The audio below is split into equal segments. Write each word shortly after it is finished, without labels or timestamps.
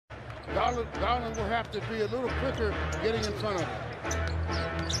Garland will have to be a little quicker getting in front of him.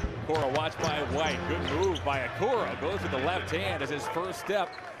 Okoro watched by White. Good move by Okoro. Goes with the left hand as his first step.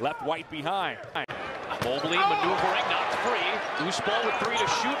 Left White behind. Mobley maneuvering, not free. Loose ball with 3 to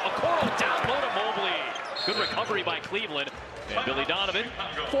shoot. Okoro down low to Mobley. Good recovery by Cleveland. And Billy Donovan,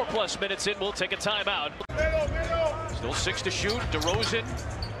 4+ minutes in, will take a timeout. Still 6 to shoot. DeRozan.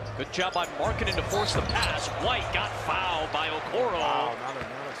 Good job by Markkanen to force the pass. White got fouled by Okoro. Wow, not a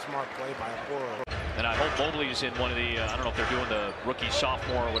smart play by Okoro. And I hope Mobley's in one of the, I don't know if they're doing the rookie,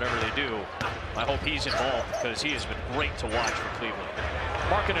 sophomore, or whatever they do. I hope he's involved because he has been great to watch for Cleveland.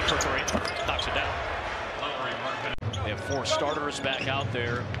 Markkanen for 3, knocks it down. They have 4 starters back out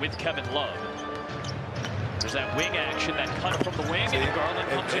there with Kevin Love. There's that wing action, that cut from the wing, and Garland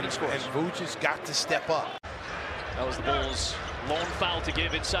comes in and scores. And Vooch has got to step up. That was the Bulls' lone foul to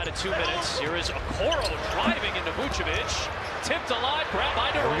give inside of 2 minutes. Here is Okoro driving into Vucevic. Tipped alive, grabbed by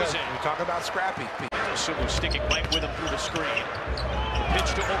DeRozan. We talk about scrappy. Sumu sticking right with him through the screen. The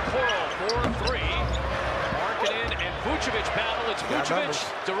pitch to Okoro, 4-3. Markkanen and Vucevic battle. It's Vucevic.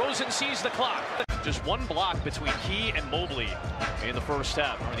 DeRozan sees the clock. Just 1 block between he and Mobley in the first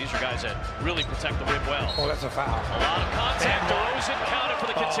half. These are guys that really protect the rim well. Oh, that's a foul. A lot of contact. DeRozan counted for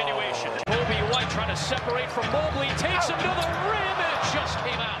the continuation. Kobe White trying to separate from Mobley. Takes him to the rim, and it just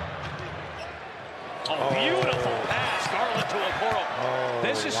came out. A beautiful pass. Garland to Okoro.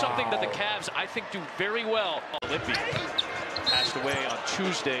 This is something that the Cavs, I think, do very well. Lippy passed away on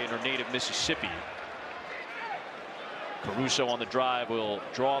Tuesday in her native Mississippi. Caruso on the drive will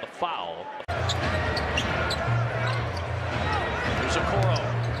draw the foul. Here's Okoro.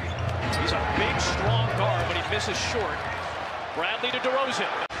 He's a big, strong guard, but he misses short. Bradley to DeRozan.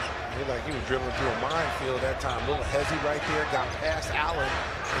 Looked like he was dribbling through a minefield that time. A little hezzy right there, got past Allen,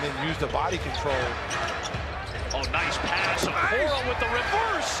 and then used the body control. Oh, nice pass. Okoro with the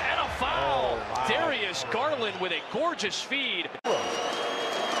reverse and a foul. Oh, wow. Darius Garland with a gorgeous feed.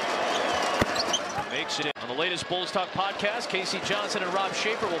 Makes it in. On the latest Bulls Talk podcast, Casey Johnson and Rob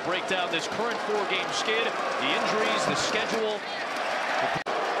Schaefer will break down this current 4-game skid, the injuries, the schedule.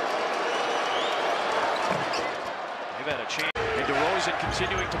 They've had a chance. And DeRozan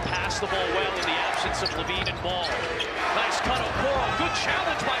continuing to pass the ball well in the absence of Levine and Ball. Nice cut, Okoro. Good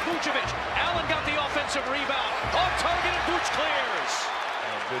challenge by Vucevic. Allen got the offensive rebound. Off target, and Vooch clears.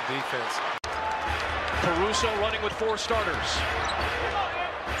 Good defense. Caruso running with 4 starters.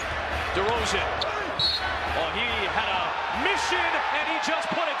 DeRozan. Oh, he had a mission, and he just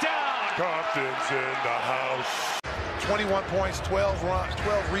put it down. Compton's in the house. 21 points, 12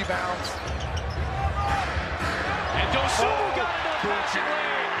 rebounds. And Dosunmu got it on passing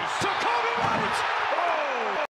lane to Kobe White.